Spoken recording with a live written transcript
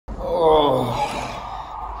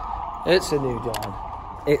It's a new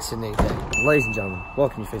dawn. It's a new day. Ladies and gentlemen,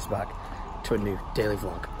 welcome your face back to a new daily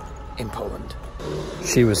vlog in Poland.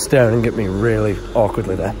 She was staring at me really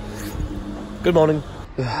awkwardly there. Good morning.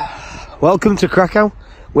 Welcome to Krakow,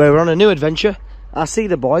 where we're on a new adventure. I see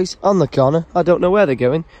the boys on the corner. I don't know where they're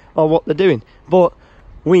going or what they're doing, but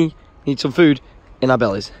we need some food in our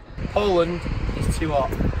bellies. Poland is too hot.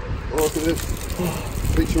 Oh, look at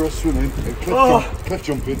this. Picture us swimming and cliff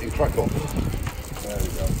jumping in Krakow. There we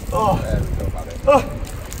go. Oh. There we go, buddy. Oh.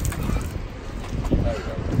 There we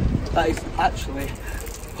go. That is actually...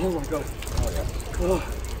 Oh my god. Oh yeah. Oh.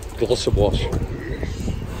 Glossy wash.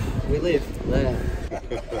 We live there.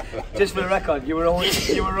 Just for the record, you were only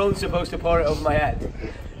supposed to pour it over my head.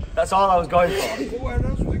 That's all I was going for. Where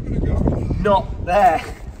else are we gonna go? Not there.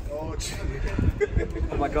 Oh,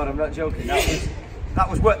 Oh my god, I'm not joking. That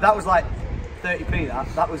was like 30p.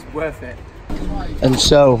 That was worth it. And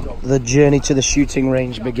so the journey to the shooting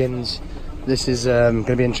range begins. This is going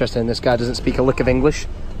to be interesting. This guy doesn't speak a lick of English,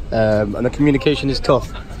 and the communication is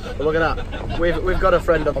tough. But look at that. We've got a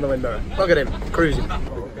friend up on the wind mirror. Look at him cruising.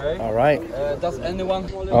 Okay. All right. Does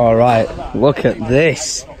anyone? All right. Look at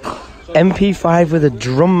this. MP5 with a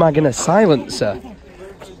drum mag and a silencer.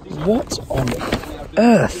 What on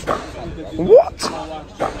earth? What?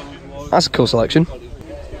 That's a cool selection.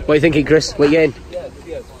 What are you thinking, Chris? What are you getting?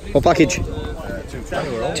 What package?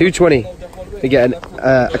 220. We get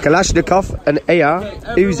a Kalashnikov, an AR,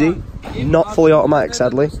 Uzi, not fully automatic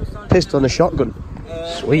sadly, pistol and a shotgun.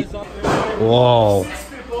 Sweet. Whoa.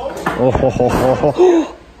 Oh, ho, ho, ho,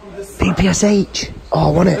 ho. PPSH. Oh,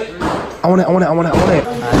 I want it. I want it.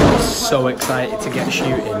 I'm so excited to get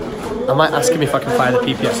shooting. I might ask him if I can fire the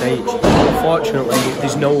PPSH. Unfortunately,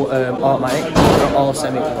 there's no automatic. They're all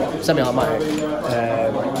semi-automatic,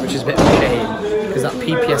 which is a bit of a shame because that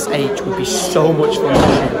PPSH would be so much fun to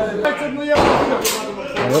shoot.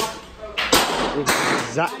 We've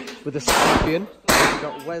got Zach with a Scorpion. We've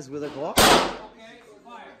got Wes with a Glock.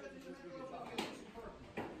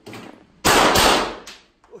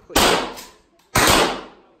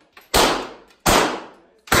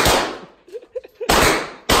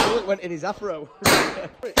 It went in his afro.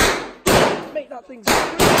 Make that thing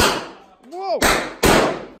whoa!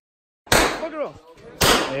 Bugger off.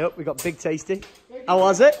 Hey up, we got Big Tasty. How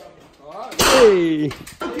was it? Hey!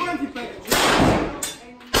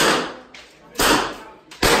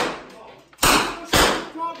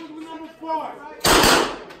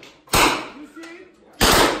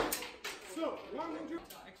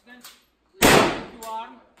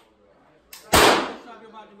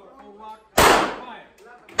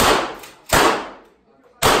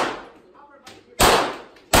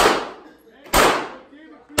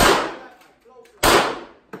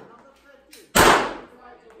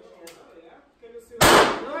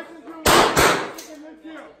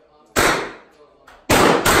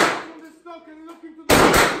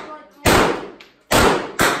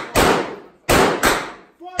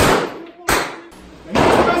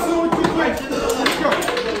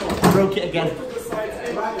 Broke it again.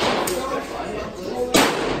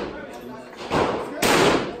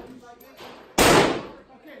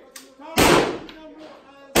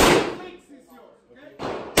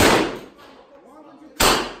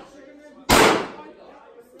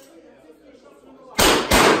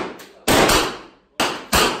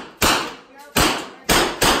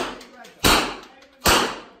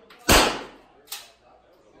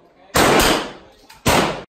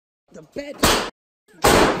 The bed.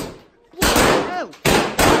 What the hell?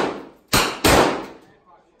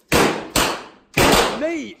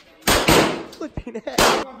 Mate! Flipping heck.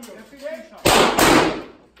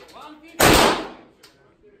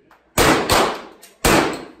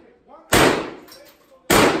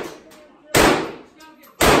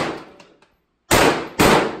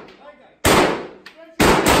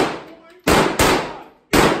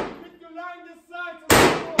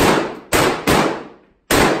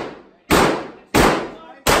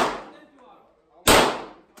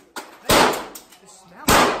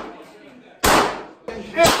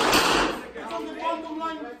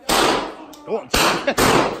 Go on.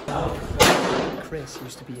 Chris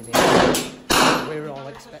used to be in here. We were all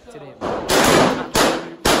expecting him.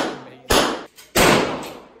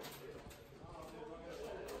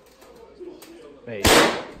 Mate,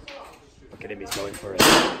 look at him, he's going for it.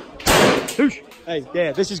 Whoosh! Hey,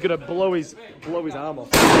 yeah, this is gonna blow his arm off.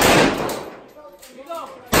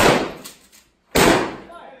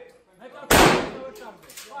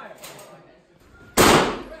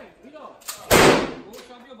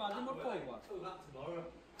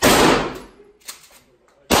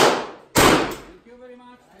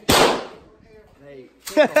 Hey.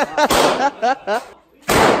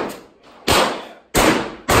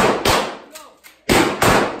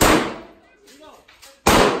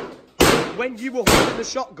 when you were holding the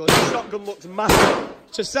shotgun looked massive.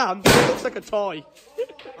 To Sam, it looks like a toy.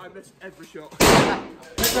 I missed every shot.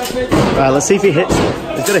 Right, let's see if he hits.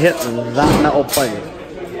 He's gonna hit that metal plate.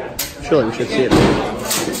 Surely we should see it.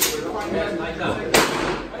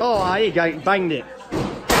 Oh, he banged it.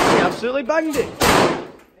 He absolutely banged it.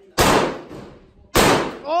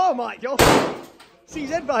 Oh my god! See his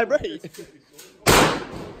head vibrate.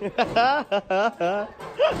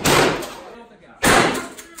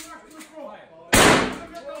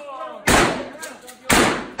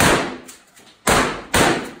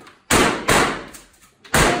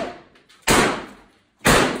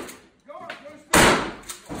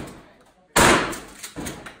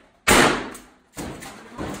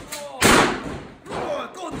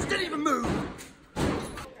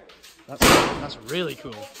 That's really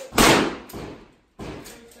cool.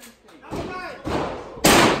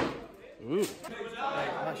 Ooh.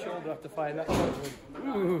 My shoulder after firing that shot.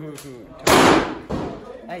 Ooh.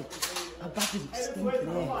 Hey, how bad did it stink in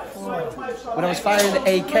here? Oh. When I was firing the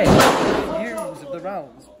AK, the fumes of the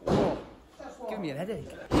rounds. Oh. Giving me a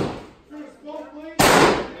headache.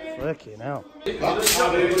 Fucking hell.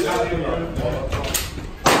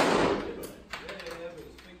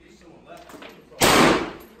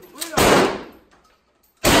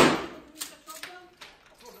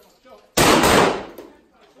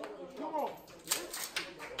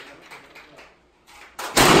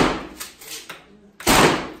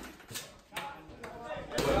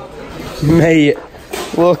 Mate,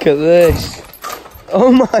 look at this.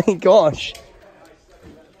 Oh my gosh.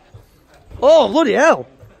 Oh, bloody hell.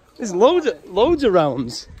 There's loads of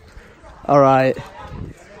rounds. Alright.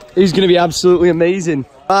 He's going to be absolutely amazing.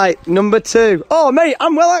 Right, number 2. Oh, mate,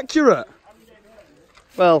 I'm well accurate.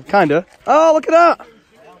 Well, kind of. Oh, look at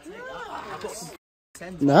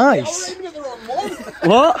that. Nice.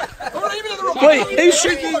 What? Wait, who's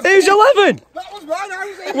 11? That was mine, I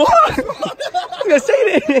was in. What? I'm going to say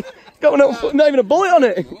it. Got not even a bullet on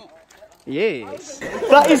it. Yes.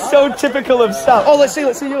 That is so typical of Sam. Oh, let's see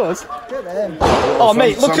yours. Oh,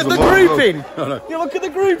 mate, look at the grouping. You look at the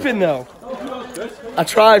grouping, though. I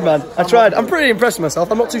tried, man. I tried. I'm pretty impressed with myself.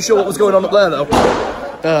 I'm not too sure what was going on up there, though.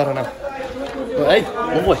 I don't know. But hey,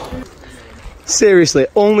 lovely. Seriously,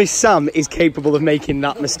 only Sam is capable of making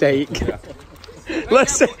that mistake.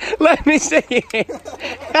 Let me see it.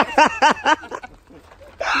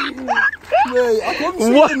 Mate, I couldn't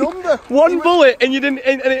see the number. One bullet and you didn't,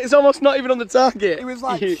 and it's almost not even on the target. He was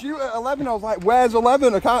like, shoot at 11. I was like, where's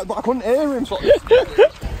 11? But I couldn't hear him. So.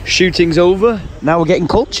 Shooting's over. Now we're getting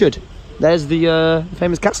cultured. There's the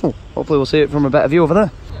famous castle. Hopefully we'll see it from a better view over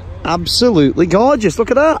there. Absolutely gorgeous.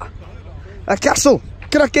 Look at that. A castle.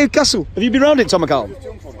 Look at that cave castle. Have you been around it, Tom McCallum?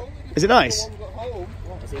 Is it nice?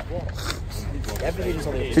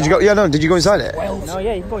 Did you go? Yeah, no. Did you go inside it? No,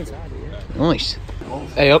 yeah, you can go inside. Nice.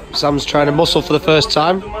 Hey up, Sam's trying to muscle for the first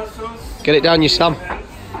time. Get it down you, Sam.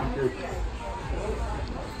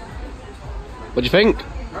 What do you think?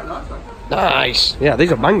 Nice. Yeah, these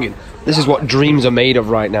are banging. This is what dreams are made of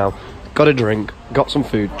right now. Got a drink, got some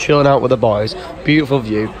food, chilling out with the boys. Beautiful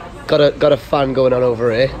view. Got a fan going on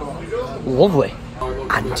over here. Lovely.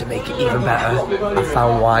 And to make it even better, I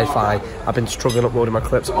found Wi-Fi. I've been struggling uploading my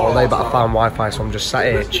clips all day, but I found Wi-Fi, so I'm just sat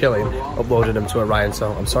here chilling, uploading them to Orion.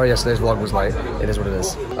 So I'm sorry yesterday's vlog was late. It is what it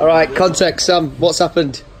is. All right, context, Sam. What's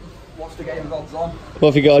happened? Watch the game with odds on. What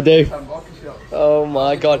have you got to do? Oh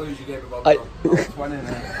my god!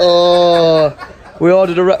 Oh, we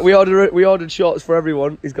ordered shots for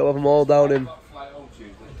everyone. He's got them all down in.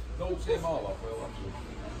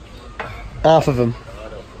 Half of them.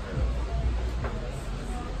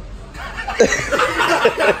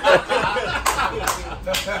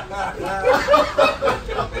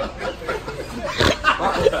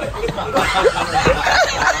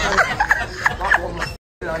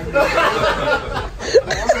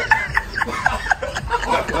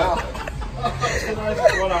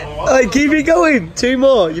 Alright, keep it going. 2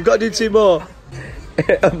 more. You've got to do 2 more.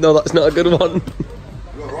 No, that's not a good one.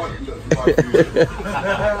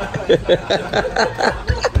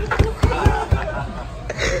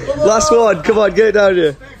 Last one. Come on, get it down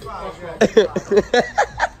here.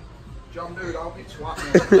 John, dude, I'll be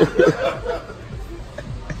twatting.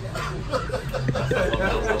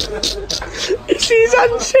 Is his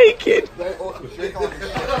hand shaking?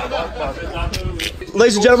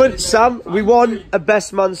 Ladies and gentlemen, Sam, we won a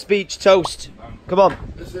best man speech toast. Come on.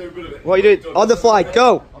 What are you doing? On the fly,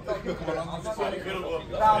 go.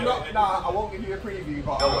 I won't give you a preview,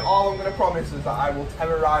 but all I'm going to promise is that I will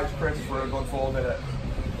terrorise Chris for a good 4 minutes.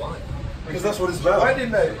 Because that's what it's about. Wedding,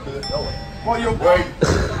 mate. What you wait?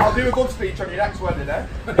 I'll do a good speech on your next wedding, eh?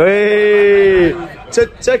 Hey,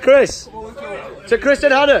 to Chris. To Chris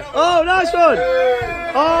and Hannah. Oh, nice one.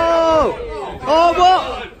 Oh. Oh,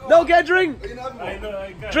 what? No, get a drink.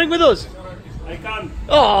 Drink with us. I can't.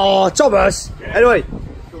 Oh, Thomas. Anyway.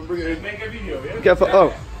 Make a video, yeah? Careful.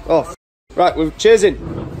 Oh. Right, we're cheersing.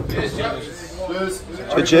 Cheers.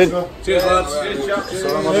 Cheers. Cheers, lads.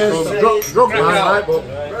 Drunk last night, but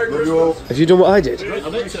love you all. Have you done what I did?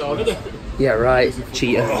 I think so already. Yeah, right.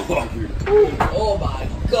 Cheater. Oh my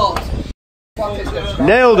god.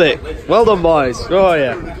 Nailed it. Well done, boys. Oh,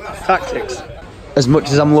 yeah. Tactics. As much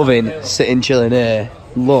as I'm loving sitting chilling here,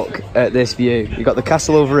 look at this view. You've got the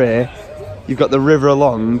castle over here, you've got the river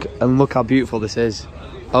along, and look how beautiful this is.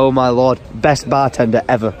 Oh my lord. Best bartender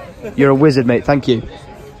ever. You're a wizard, mate. Thank you.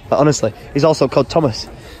 But honestly, he's also called Thomas.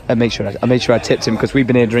 I made sure I tipped him because we've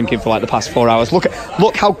been here drinking for like the past 4 hours. Look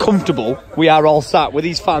how comfortable we are all sat with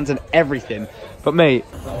these fans and everything. But mate,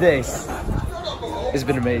 this has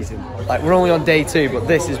been amazing. Like, we're only on day 2, but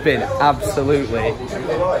this has been absolutely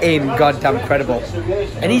goddamn incredible.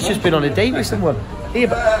 And he's just been on a date with someone.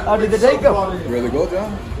 How did the date go? Really good, yeah.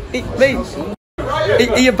 Mate, Can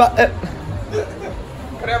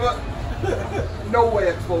I have a no way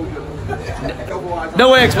explosion?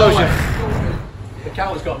 no way explosion. The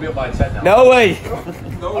counter's got to be up by 10 now. No way.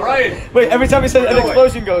 Alright. Wait, every time he says an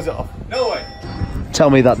explosion goes off. No way. Tell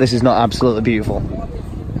me that this is not absolutely beautiful.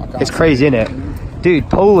 It's crazy, isn't it? Dude,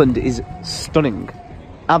 Poland is stunning.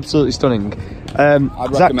 Absolutely stunning. I'd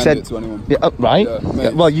Zach recommend said, it to anyone. Yeah, right? Yeah, mate,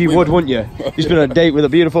 Yeah, well, you would, wouldn't you? You've been on a date with a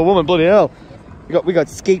beautiful woman, bloody hell. We got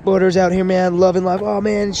skateboarders out here, man, loving life. Oh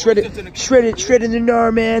man, shredding the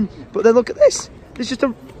gnar, man. But then look at this. There's just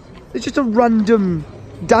a random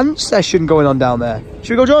dance session going on down there. Should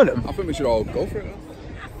we go join them? I think we should all go for it.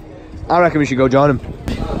 I reckon we should go join them.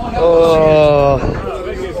 Oh,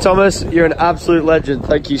 Thomas, you're an absolute legend.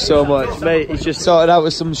 Thank you so much, mate. He's just sorted out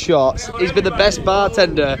with some shots. He's been the best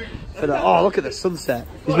bartender for the. Oh, look at the sunset.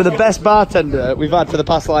 He's been the best bartender we've had for the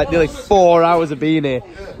past like nearly 4 hours of being here.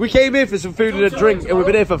 We came here for some food and a drink, and we've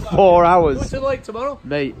been here for 4 hours. What's it like tomorrow?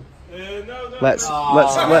 Mate, let's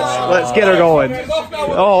get her going.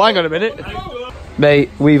 Oh, hang on a minute, mate.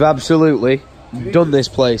 We've absolutely done this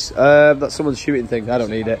place. That's someone's shooting thing. I don't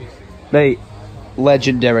need it, mate.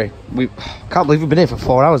 Legendary. We can't believe we've been here for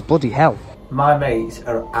 4 hours. Bloody hell. My mates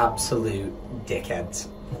are absolute dickheads.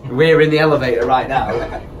 We're in the elevator right now,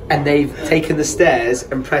 and they've taken the stairs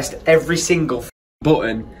and pressed every single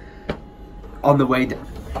button on the way down.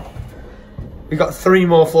 We've got 3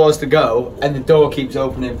 more floors to go, and the door keeps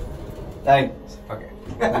opening. Thanks. Okay.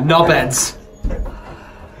 Knobheads.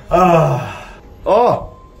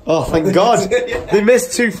 Oh, thank God. They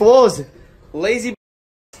missed 2 floors. Lazy.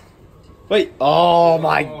 Wait. Oh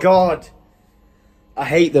my God. I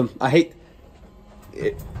hate them. I hate.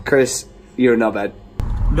 Chris, you're a knobhead.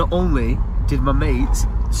 Not only did my mates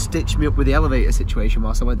stitch me up with the elevator situation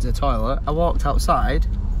whilst I went to the toilet, I walked outside,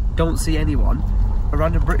 don't see anyone. A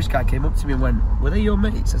random British guy came up to me and went, "Were they your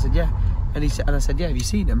mates?" I said, "Yeah." And I said, "Yeah, have you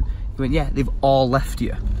seen them?" He went, "Yeah, they've all left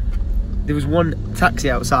you. There was one taxi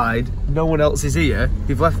outside, no one else is here,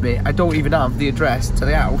 they've left me. I don't even have the address to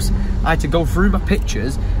the house. I had to go through my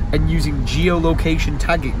pictures and using geolocation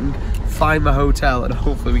tagging, find my hotel, and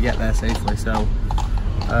hopefully we get there safely." So,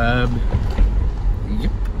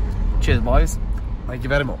 yep. Cheers, boys. Thank you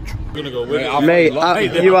very much. I'm gonna go with Mate,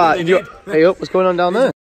 hey up, what's going on down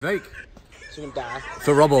there? Fake. Someone die.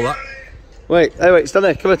 For Rob all that. Wait, stand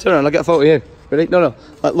there, come here, turn around, I'll get a photo of you. Ready? No.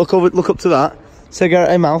 Like, look up to that.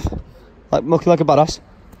 Cigarette in mouth. Like, looking like a badass.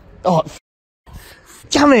 Oh,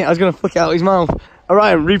 damn it, I was going to flick it out his mouth.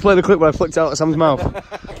 Alright, replay the clip where I flicked out Sam's mouth.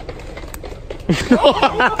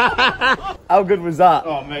 How good was that?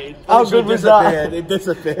 Oh, mate. How good was that? It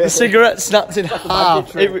disappeared. The cigarette snapped in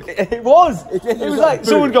half. It was. It was like,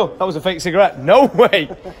 someone would go, "That was a fake cigarette." No way.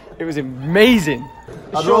 It was amazing.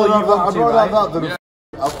 I'd rather have that than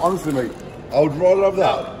honestly, mate. I would rather have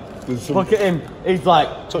that than some. Look at him. He's like,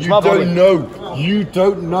 touch You my body. don't know. You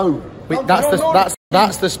don't know. Wait,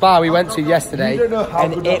 that's the spa we went to yesterday,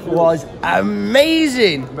 and it was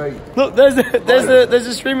amazing. Mate. Look, there's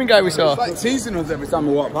a streaming guy we saw. It's like teasing us every time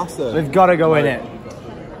we walk past there. We've got to go in it.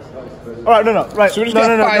 All right, no. Right, Should we just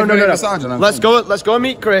get 5 minute massage on Let's go and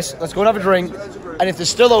meet Chris. Let's go and have a drink, and if they're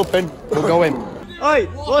still open, we'll go in. Oi,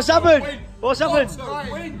 what's happened? What's happened?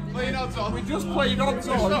 We just played on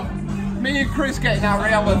top. Me and Chris getting our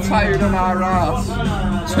real tattooed on our ass.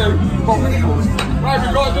 2 buckles. Right,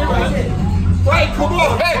 we got to do it. Right, come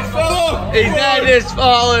on, head, fella. His head is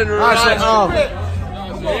falling right off.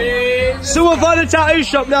 Someone find a tattoo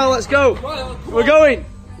shop now, let's go. We're going.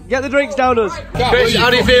 Get the drinks down us. Chris,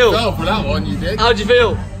 how do you feel? For that one, you did. How do you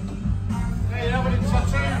feel?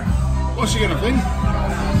 What's she gonna think?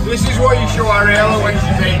 This is what you show Ariella when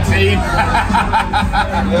she's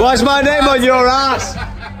 18. What's my name on your ass?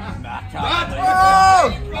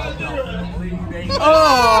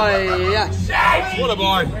 Oh yeah. What a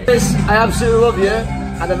boy. Chris, I absolutely love you,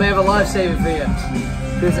 and I may have a lifesaver for you.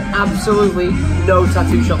 There's absolutely no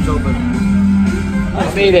tattoo shops open.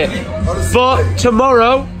 I mean it. But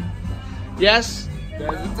tomorrow, yes,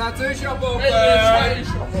 There's a tattoo shop over there.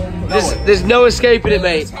 there's no escaping it,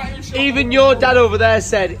 mate. Even your dad over there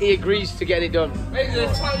said he agrees to getting it done. There's a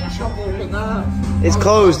tattoo shop over there. It's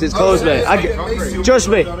closed, mate. Trust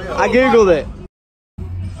me, I googled it.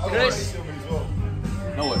 Chris,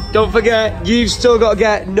 don't forget, you've still got to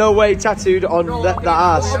get no way tattooed on that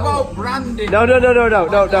ass. What about branding? No. No,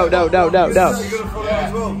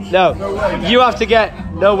 you have to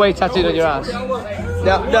get no way tattooed on your ass.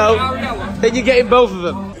 No. Then you're getting both of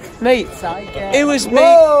them. Mate, it was me.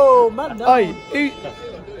 Whoa, man. Oi,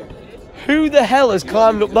 who the hell has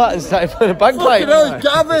climbed up that and started playing a bagpipe?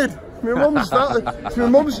 Gavin! My mum's that. It's my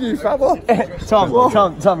mum's new fella. Tom,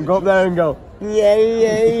 go up there and go.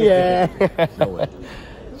 Yeah.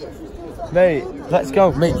 Mate, let's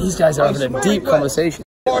go. Mate, these guys are having a deep conversation.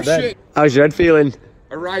 Oh shit. How's your head feeling?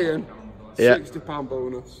 Orion, Yeah. £60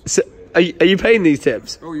 bonus. So, are you paying these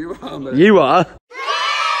tips? Oh, you are, mate. You are?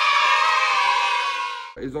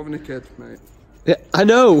 He's having a kid, mate. Yeah, I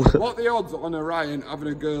know. What are the odds on Orion having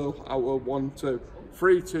a girl out of 1, 2?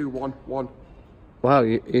 3, 2, 1, 1. Wow,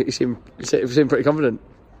 you seem pretty confident.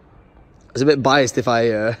 I was a bit biased if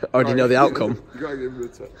I already know the outcome. You gotta give me a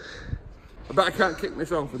tip. I bet I can't kick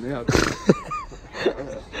myself in the head.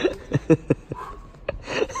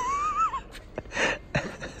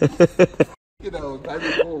 You know,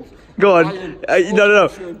 David Balls. Go on. Orion, No.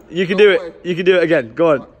 motion, You can no do it. way. You can do it again.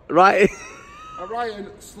 Go on. Right.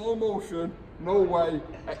 Orion, slow motion, no way,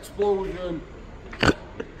 explosion.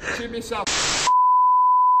 Jimmy Sam.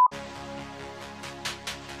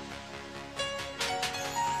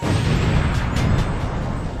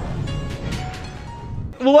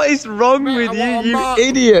 What is wrong Mate, with I you, want a you mark.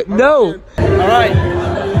 idiot? No. Orion. All right.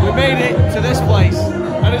 We made it to this place,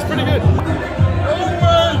 and it's pretty good.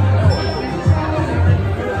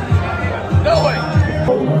 No way!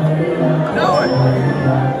 No way!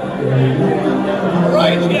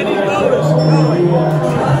 Right, look at these motors.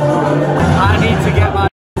 I need to get my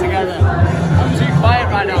together. I'm too quiet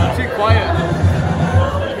right now. I'm too quiet.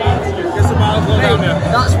 Get some miles down there.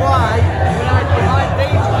 That's why when I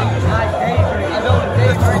daydream, I don't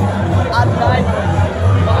daydream at night.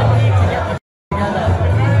 But I need to get my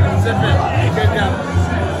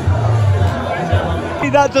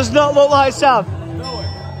together. That does not look like Sam.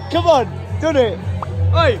 Come on, done it.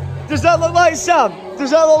 Hey, does that look like Sam? Does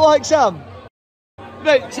that look like Sam?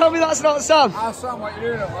 Mate, tell me that's not Sam. Ah, Sam, what you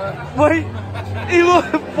doing up there? Wait, he look.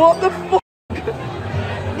 What the fuck?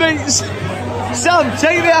 Mate, Sam,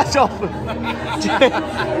 take the hat off.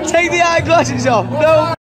 Take the eyeglasses off.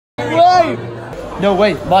 No way. No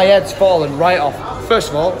way, my head's fallen right off. First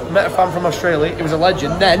of all, met a fan from Australia. He was a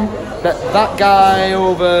legend. Then met that guy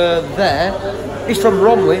over there. He's from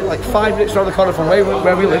Romley, like 5 minutes around the corner from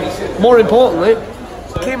where we live. More importantly,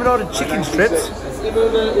 came and ordered chicken strips.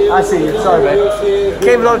 I see you, sorry mate.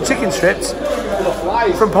 Came and ordered chicken strips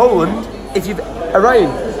from Poland. If you've Orion,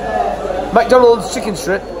 McDonald's chicken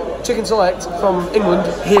strip, chicken select from England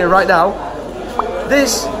here right now.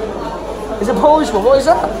 This is a Polish one. What is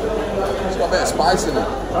that? It's got a bit of spice in it.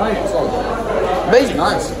 Amazing.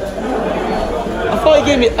 Nice. I thought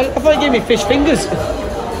he gave me fish fingers.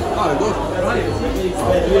 Oh, good.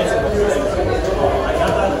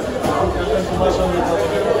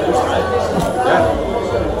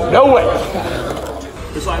 No way.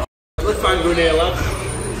 It's like, let's find good here, lad.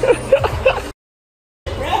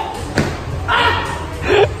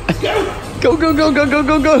 Go.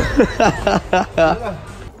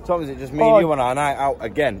 Tom, is it just me and you on our night out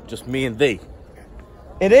again? Just me and thee?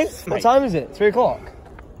 It is? What time is it? 3 o'clock?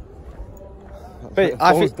 Wait,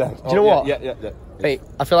 I feel, do you know what? Yeah. Wait,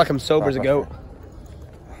 I feel like I'm sober as a goat.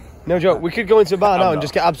 No joke, we could go into a bar now and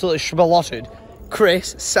just get absolutely schmalotted.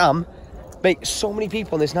 Chris, Sam, mate, so many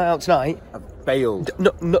people on this night out tonight. I've bailed.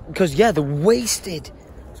 No, because yeah, they're wasted.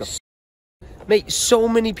 Mate, so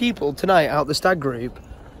many people tonight out the stag group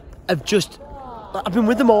have just, I've been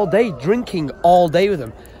with them all day, drinking all day with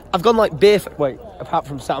them. I've gone like beer for, wait, apart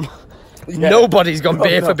from Sam. Yeah. Nobody's gone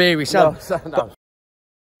beer for beer with Sam. No.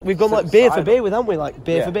 We've gone like beer for beer with, haven't we? Like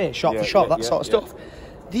beer for beer, shot for shot, that sort of stuff.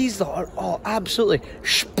 These lot are all absolutely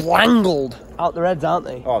splangled out their heads, aren't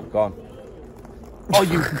they? Oh, gone. Oh,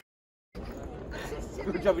 you.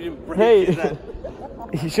 Good job you didn't break Hey, it then.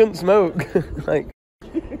 you shouldn't smoke. Like,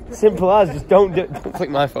 Simple as, just don't do it. Don't flick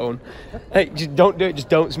my phone. Hey, just don't do it, just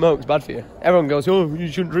don't smoke, it's bad for you. Everyone goes, oh, you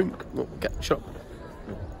shouldn't drink. Okay, shut up.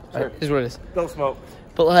 Right, this is what it is. Don't smoke.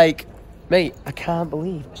 But like, mate, I can't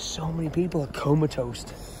believe so many people are comatose.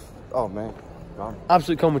 Oh, man. Gone.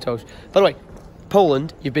 Absolutely comatose. By the way,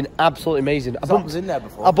 Poland, you've been absolutely amazing. I was in there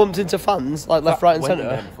before. I bumped into fans, like left, right and went in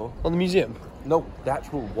centre, there before. on the museum. No, the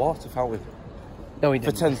actual water fountain. No, he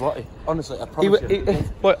For didn't. 10 zloty. Honestly, I promise you.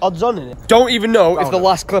 Wait, odds on in it? Don't even know if the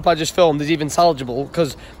last clip I just filmed is even salvageable,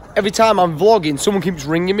 because every time I'm vlogging, someone keeps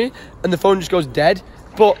ringing me, and the phone just goes dead.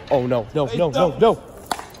 But, oh no.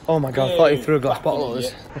 Oh my God, I thought he threw a glass bottle at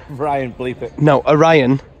us. Ryan, bleep it. No,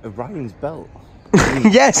 Orion. Orion's belt.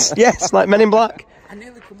 Yes, like Men in Black. I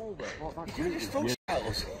nearly come over.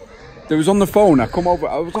 There was on the phone, I come over,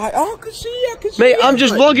 I was like, oh, I can see you, Mate, I'm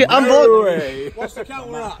just vlogging, I'm vlogging. What's the count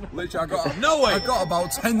with that? Literally, I got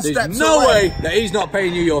about 10 steps No away. way that he's not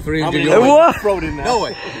paying you your 300 No way. euros. Throw it in there. No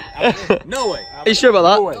way. No way. Are you sure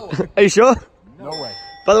about that? Are you sure? No way.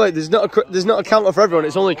 By the way, there's not a counter for everyone,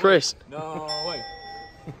 it's only Chris. No way.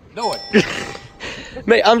 No way.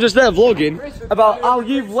 Mate, I'm just there vlogging about how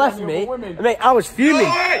you've left me. Mate, I was fuming.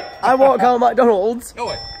 I walk out of McDonald's. No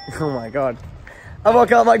way. Oh my God. I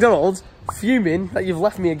walk out of McDonald's fuming that you've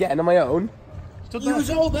left me again on my own. You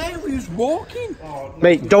was all there, we was walking.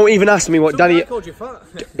 Mate, don't even ask me what Danny... I called you fat.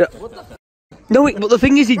 No, wait, but the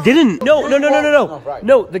thing is he didn't. No.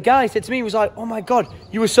 No, the guy said to me, he was like, oh my God,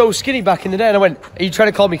 you were so skinny back in the day. And I went, are you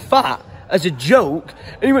trying to call me fat as a joke?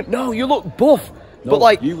 And he went, no, you look buff. No, but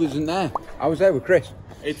like... you wasn't there. I was there with Chris.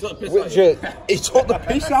 He took the piss out of you. He took the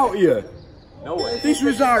piss out of you. No way. This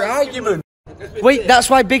was our argument. Wait, that's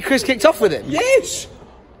why Big Chris kicked off with him? Yes.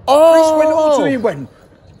 Oh! Chris went up to me and went,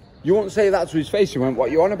 you won't say that to his face. He went, what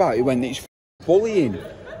are you on about? He went, it's bullying.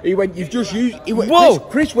 He went, you've just used... He went, Whoa!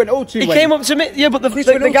 Chris went up to him. He came up to me, yeah, but the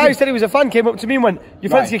guy who said he was a fan came up to me and went,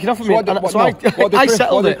 your friend's kicking off with me. I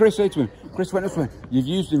settled What it. did Chris say to him? Chris went up to him, you've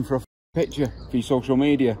used him for a picture for your social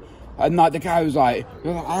media. And like the guy was like,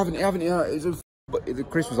 I haven't, it's a but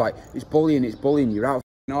Chris was like, it's bullying, you're out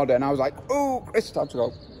of order. And I was like, oh, Chris, time to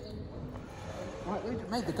go. Right,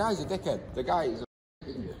 mate, the guy's a dickhead. The guy is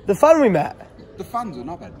The fan we met. The fans are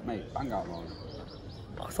knobhead, mate. Bang out on.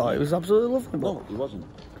 I thought it was absolutely lovely. No, he wasn't.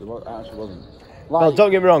 He actually wasn't. Well, Like,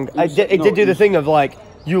 don't get me wrong. It did do the thing of like,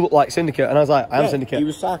 you look like Syndicate, and I was like, I am Syndicate. he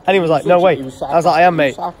was sarcastic. And he was like, no way. He was I was like, I am,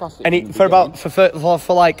 mate. sarcastic And he, from the for about beginning.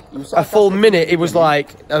 for like a full sarcastic minute, from it was the like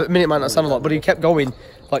a minute might not sound a lot, but he kept going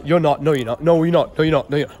like, you're not, no, you're not, no, you're not, no, you're not,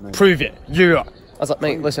 no, you're not. Prove it, you are. I was like,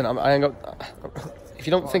 mate, listen, I ain't got. If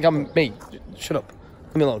you don't think I'm me, shut up,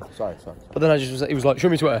 leave me alone. Sorry. But then he was like, show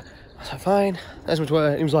me Twitter. I was like, fine, there's my Twitter.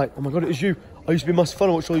 And he was like, oh my God, it is you. I used to be a massive fan.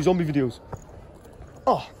 I watched all these zombie videos.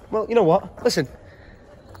 Oh, well, you know what? Listen,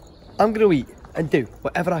 I'm going to eat and do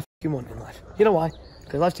whatever I fucking want in life. You know why?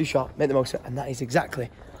 Because life's too short, make the most of it, and that is exactly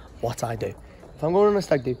what I do. If I'm going on a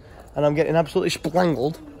stag do and I'm getting absolutely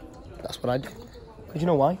splangled, that's what I do. Because you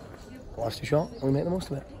know why? Life's too short, we make the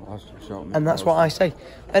most of it. And that's what I say.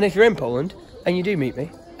 And if you're in Poland and you do meet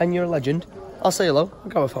me and you're a legend, I'll say hello, I'll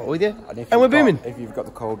grab a photo with you, and we're booming. If you've got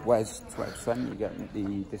the code WES 20%, you get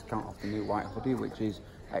the discount off the new white hoodie, which is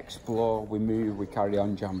Explore, We Move, We Carry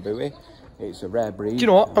On Jambui. It's a rare breed. Do you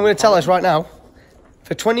know what? I'm going to tell us right now.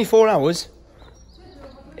 For 24 hours,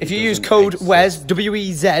 if you use code WES,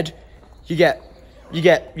 W-E-Z, you get, no,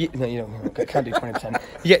 you don't, can't do 20%.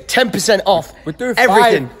 You get 10% off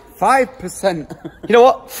everything. 5%. You know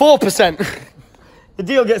what? 4%. The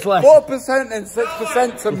deal gets less. 4% and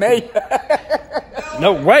 6% to me.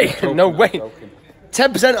 No way. No way.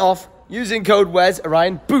 10% off using code WES,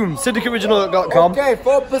 Orion. Boom. SyndicateOriginal.com. Okay,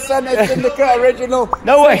 4% is Syndicate Original.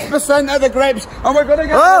 No way. 6% of the grapes, and we're going to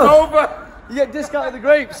get it over. You get discount of the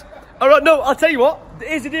grapes. All right, no, I'll tell you what.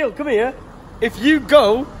 Here's the deal. Come here. If you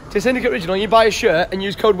go to Syndicate Original and you buy a shirt and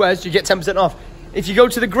use code WES, you get 10% off. If you go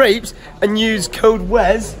to the grapes and use code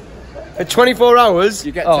WES for 24 hours,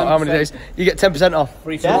 you get 10%. How many days? You get 10% off.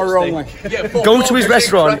 Free Tomorrow only. Go to his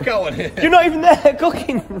restaurant. You're not even there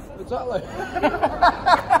cooking. Exactly.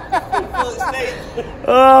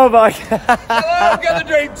 Oh my God. Hello, get the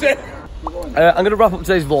drink tip. I'm going to wrap up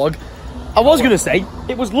today's vlog. I was going to say,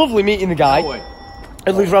 it was lovely meeting the guy.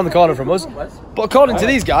 It lives around the corner from us. But according to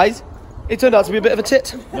these guys, it turned out to be a bit of a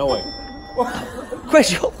tit. No way. Chris,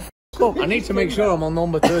 shut the fuck up. I need to make sure I'm on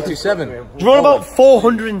number 37. You're on about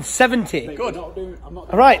 470. Good.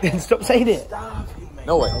 Alright, then stop saying it.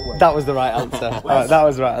 No way. That was the right answer. Alright, that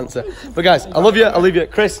was the right answer. But guys, I love you, I'll leave you.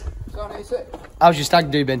 Chris, how's your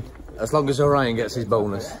stag do been? As long as Orion gets his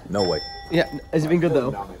bonus. No way. Yeah, has it been good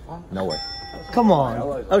though? No way. Come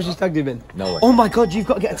on. How's your stag do been? No way. Oh my god, you've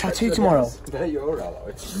got to get a tattoo tomorrow.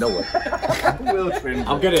 No way.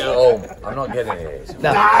 I'll get it at home. I'm not getting it.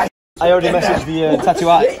 No. I already messaged the tattoo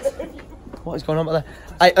artist. What is going on back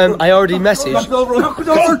there? I already messaged. Knock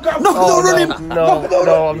over him!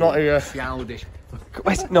 No, I'm not here. Childish.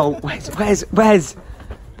 Where's no? No.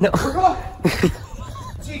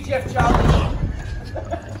 TGF Charlie.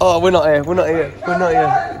 Oh, we're not here. No,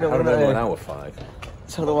 we're not here. An hour 5.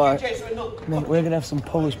 So do I. Mate, we're gonna have some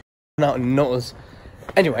Polish out and nutters.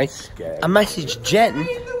 Anyway, I messaged Jen,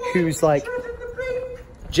 who's like.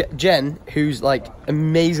 Jen, who's like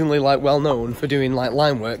amazingly like well known for doing like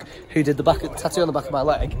line work, who did the tattoo on the back of my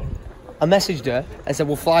leg. I messaged her and said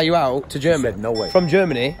we'll fly you out to Germany. Said, no way. From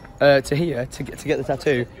Germany to here to get the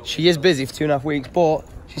tattoo. She is busy for 2.5 weeks, but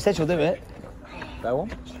she said she'll do it. That one?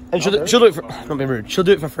 And she'll do it for not being rude. She'll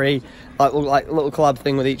do it for free, like little collab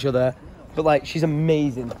thing with each other. But like she's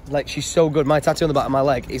amazing. Like she's so good. My tattoo on the back of my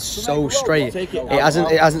leg is so straight. It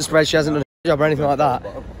hasn't spread. She hasn't done a job or anything like that.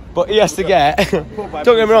 But he has to get. Don't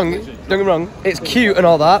get me wrong. It's cute and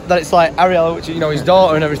all that. That it's like Ariella, which is, you know, his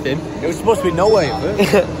daughter and everything. It was supposed to be no way.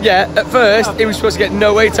 Yeah, at first he was supposed to get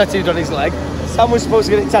no way tattooed on his leg. Sam was supposed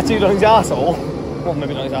to get it tattooed on his arsehole. Well,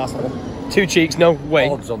 maybe not his arsehole. 2 cheeks, no way.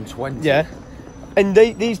 Odds on 20. Yeah. And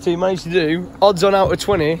these two managed to do odds on out of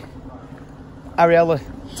 20. Ariella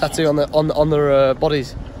tattoo on their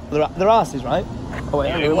bodies, their arses, right? Oh wait,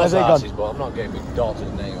 Yeah, where's they gone? But I'm not getting my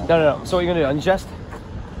daughter's name on. No. So what are you gonna do on your chest?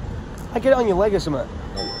 I get it on your leg or something.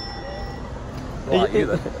 Right,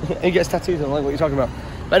 He gets tattoos on the leg. What are you talking about?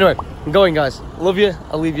 But anyway, I'm going, guys. Love you.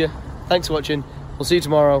 I'll leave you. Thanks for watching. We'll see you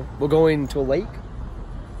tomorrow. We're going to a lake.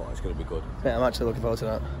 Oh, it's gonna be good. Yeah, I'm actually looking forward to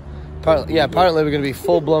that. Apparently we're going to be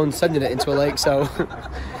full-blown sending it into a lake, so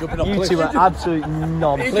you two are absolute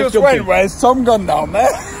knobs. He just went, where's Tom gone down there?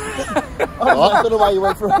 I don't know why you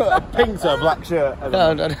went from a pink to a black shirt.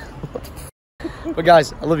 No. But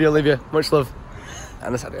guys, I love you, I'll leave you. Much love.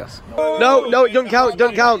 And that's adios. No, don't count.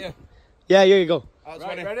 Yeah, here you go.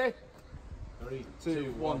 Right, ready? 3,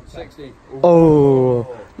 2, 1, 60. Oh,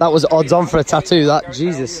 that was odds on for a tattoo, that.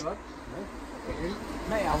 Jesus.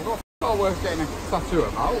 Mate, I'm not worth getting a tattoo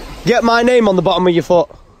about. Get my name on the bottom of your foot.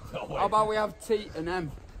 How about we have T and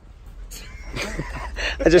M?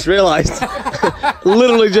 I just realised.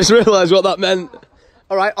 Literally just realised what that meant.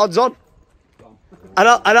 Alright, odds on. And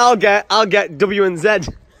I'll get W and Z.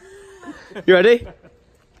 You ready?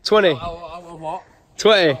 20. What?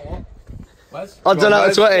 20. Wes? Odds on out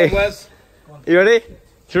of 20. Wes? You ready?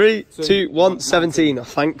 3, 2, 1, 17. Oh,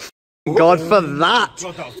 thank God for that.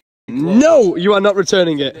 No, you are not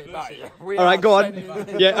returning it. Alright, go on.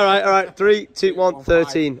 Yeah, alright. 3, 2, 1,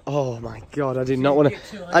 13. Oh my God, I did not want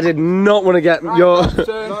to get your...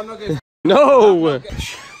 No! What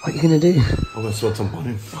are you going to do? I'm going to sort some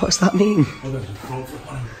money. What's that mean? I'm going to front for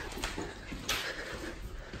money.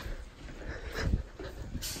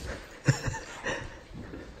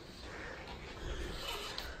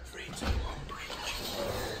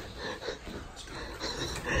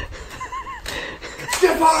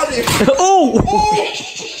 Oh!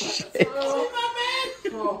 Shit.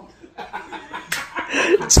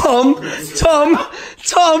 Tom!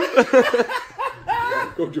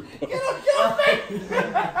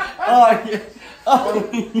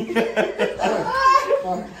 Oh,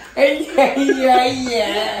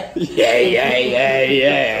 yeah.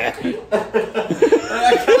 Yeah.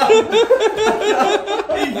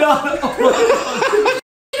 He's not.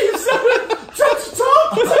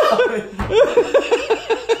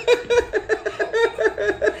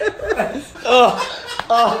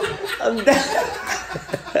 I'm dead.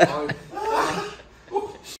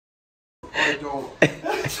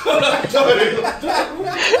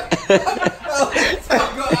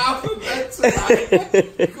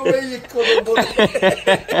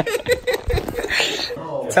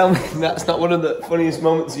 Tell me that's not one of the funniest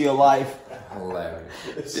moments of your life.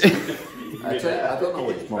 Hilarious. I don't know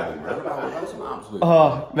which moment. That's an absolute.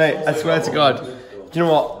 Oh, mate, I swear to God. Do you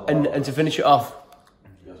know what? And to finish it off.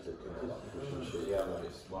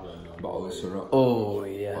 Oh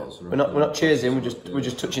yeah. We're not cheersing. We're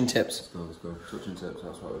just touching tips. Let's go. Touching tips.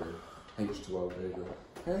 That's what we do. H2O. There you go.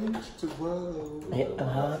 H2O. Yeah, I'm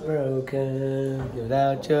heartbroken.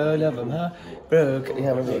 Without your love, I'm heartbroken. Yeah,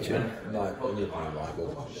 I remember that tune.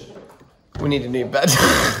 We need a new bed.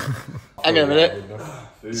 Hang on a minute.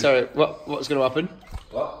 Sorry, what's going to happen?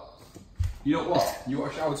 What? You know what? You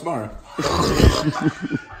want a shower tomorrow?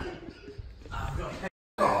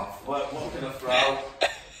 What can I throw?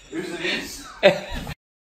 Who's this? I'm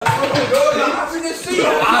having a seat at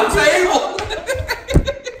our table.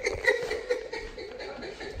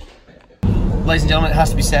 Ladies and gentlemen, it has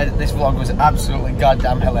to be said. said, this vlog was absolutely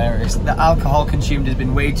goddamn hilarious. The alcohol consumed has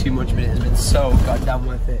been way too much, but it has been so goddamn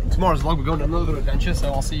worth it. And tomorrow's vlog, we're going on another adventure, so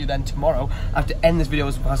I'll see you then tomorrow. I have to end this video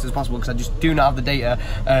as fast as possible because I just do not have the data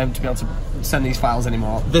to be able to send these files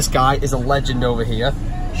anymore. This guy is a legend over here.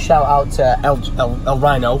 Shout out to El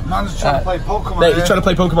Rhino. Man's trying to play Pokemon. Mate, he's trying to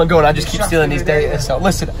play Pokemon Go and I just keep stealing these data. So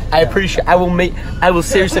listen, I appreciate. I will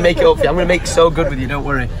seriously make it up for you. I'm going to make so good with you. Don't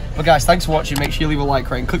worry. But guys, thanks for watching. Make sure you leave a like,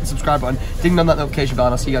 rate, and click the subscribe button. Ding on that notification bell,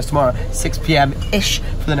 and I'll see you guys tomorrow, 6 PM ish,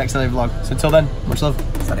 for the next daily vlog. So until then, much love.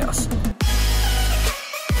 Adios.